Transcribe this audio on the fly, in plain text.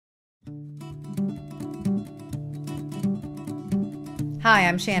Hi,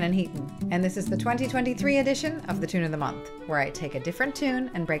 I'm Shannon Heaton, and this is the 2023 edition of the Tune of the Month, where I take a different tune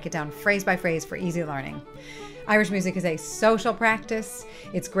and break it down phrase by phrase for easy learning. Irish music is a social practice.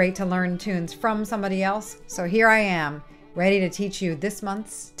 It's great to learn tunes from somebody else, so here I am, ready to teach you this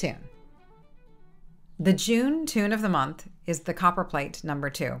month's tune. The June tune of the month is the Copperplate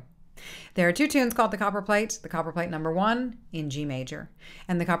number 2. There are two tunes called the Copperplate number 1 in G major,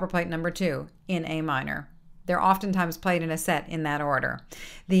 and the Copperplate number 2 in A minor. They're oftentimes played in a set in that order.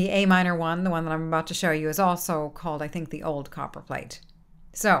 The A minor one, the one that I'm about to show you, is also called, I think, the Old Copperplate.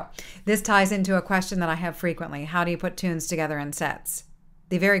 So this ties into a question that I have frequently. How do you put tunes together in sets?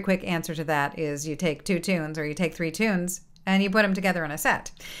 The very quick answer to that is you take 2 tunes or you take 3 tunes and you put them together in a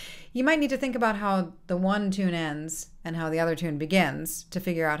set. You might need to think about how the one tune ends and how the other tune begins to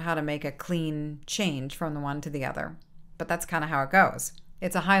figure out how to make a clean change from the one to the other. But that's kind of how it goes.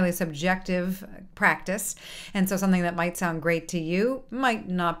 It's a highly subjective practice, and so something that might sound great to you might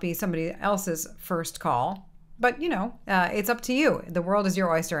not be somebody else's first call. But, it's up to you. The world is your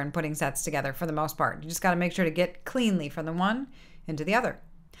oyster in putting sets together for the most part. You just got to make sure to get cleanly from the one into the other.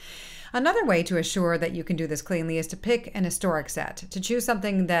 Another way to assure that you can do this cleanly is to pick an historic set, to choose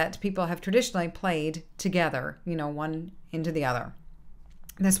something that people have traditionally played together, one into the other.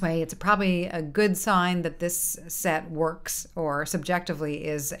 This way, it's probably a good sign that this set works or subjectively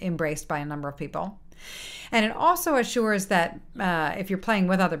is embraced by a number of people. And it also assures that if you're playing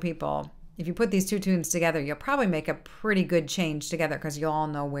with other people, if you put these 2 tunes together, you'll probably make a pretty good change together because you'll all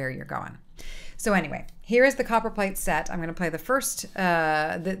know where you're going. So anyway, here is the Copperplate set. I'm going to play the first,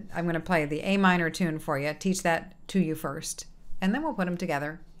 I'm going to play the A minor tune for you, teach that to you first, and then we'll put them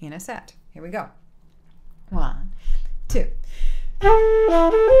together in a set. Here we go. 1, 2.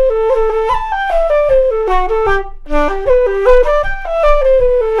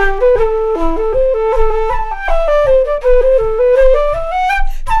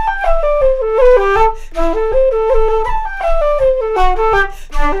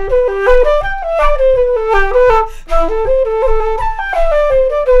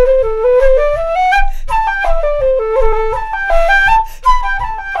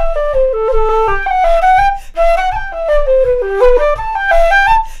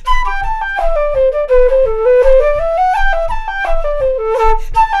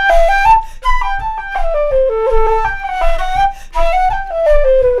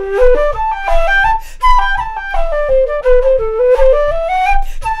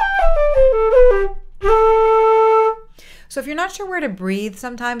 So if you're not sure where to breathe,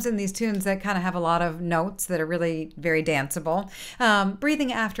 sometimes in these tunes that kind of have a lot of notes that are really very danceable,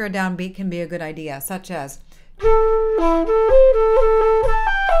 breathing after a downbeat can be a good idea, such as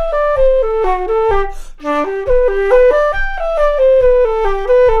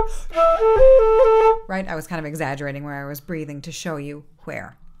right? I was kind of exaggerating where I was breathing to show you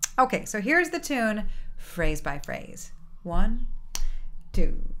where. Okay, so here's the tune phrase by phrase. 1,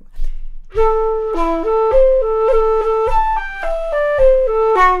 2.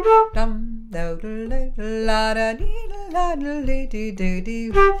 Dum do do la da dee la da dee dee dee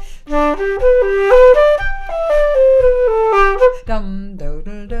dee. Dum do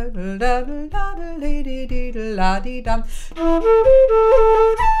do do la da la da dee dee dee la dee dum.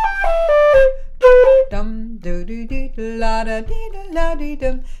 Dum do do dee la da dee la dee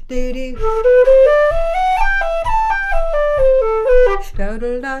dum dee dee.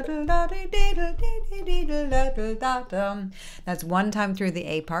 That's one time through the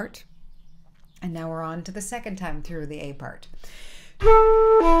A part. And now we're on to the second time through the A part.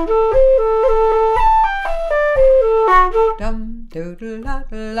 Dum do do la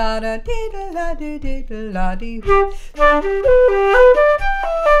la da dee la dee dee la dee.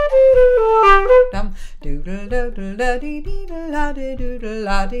 Dum do do do la dee dee la dee do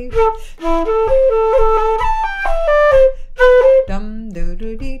la dee. Dum do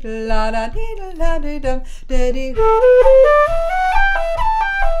do dee la da dee la dee dum dee.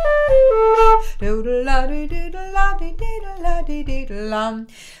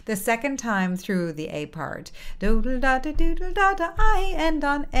 The second time through the A part, I end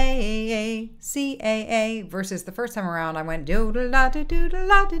on A, C, A, versus the first time around I went to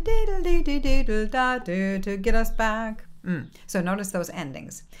get us back. So notice those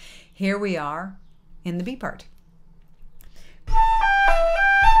endings. Here we are in the B part.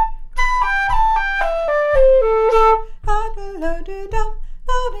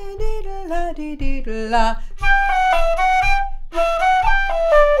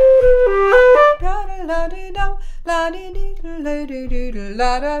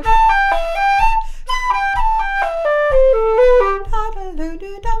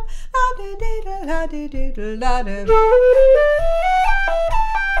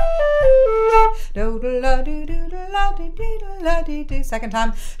 Second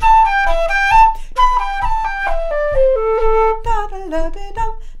time.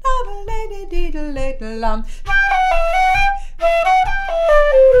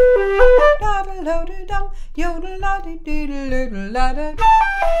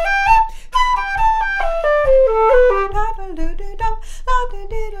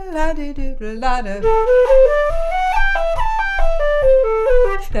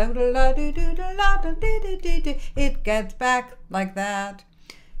 It gets back like that.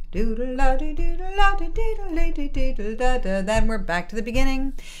 Then we're back to the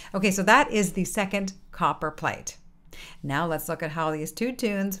beginning. Okay, so that is the second Copperplate. Now let's look at how these two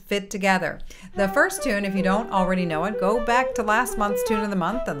tunes fit together. The first tune, if you don't already know it, go back to last month's Tune of the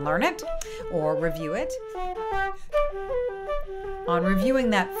Month and learn it or review it. On reviewing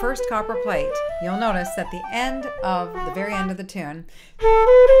that first Copperplate, you'll notice that the very end of the tune,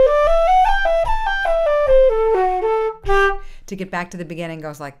 to get back to the beginning,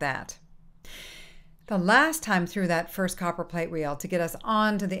 goes like that. The last time through that first Copperplate reel, to get us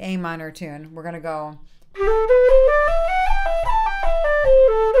on to the A minor tune, we're going to go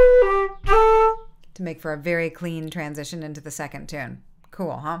to make for a very clean transition into the second tune.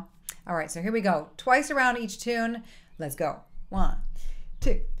 Cool, huh? All right, so here we go. Twice around each tune. Let's go. 1,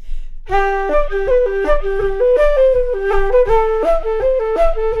 2.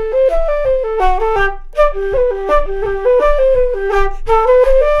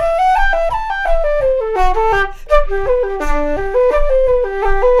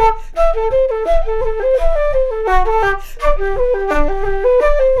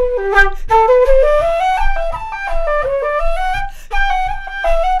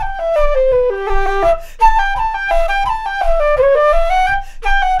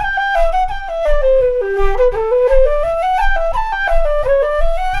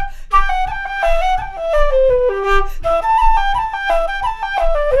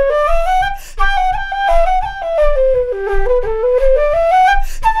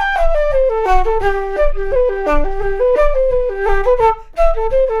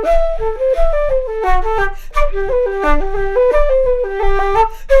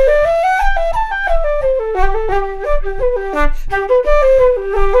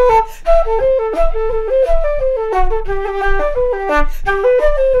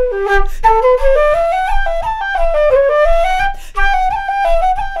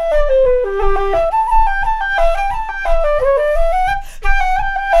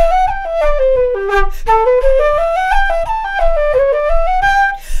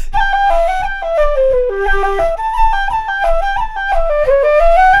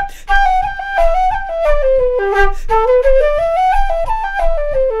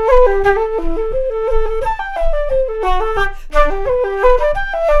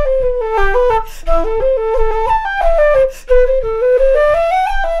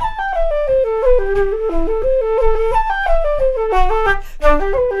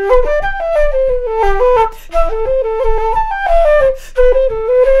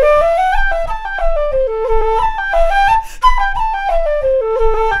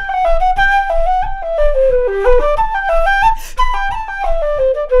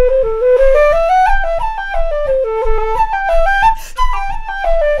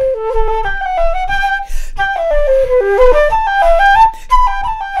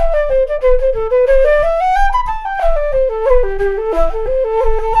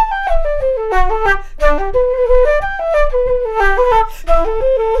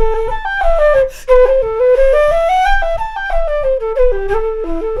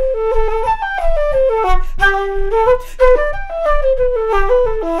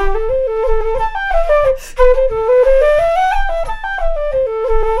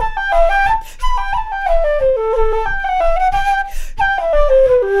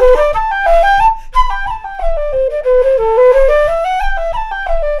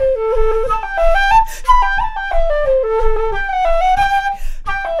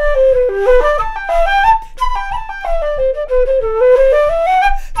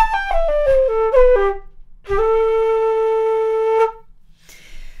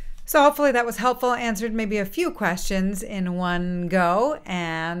 So hopefully that was helpful, answered maybe a few questions in one go,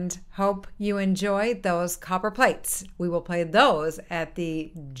 and hope you enjoyed those Copperplates. We will play those at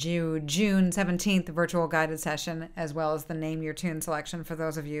the June 17th virtual guided session, as well as the Name Your Tune selection for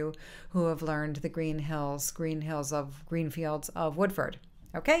those of you who have learned the Greenfields of Woodford.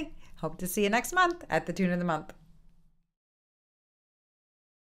 Okay, hope to see you next month at the Tune of the Month.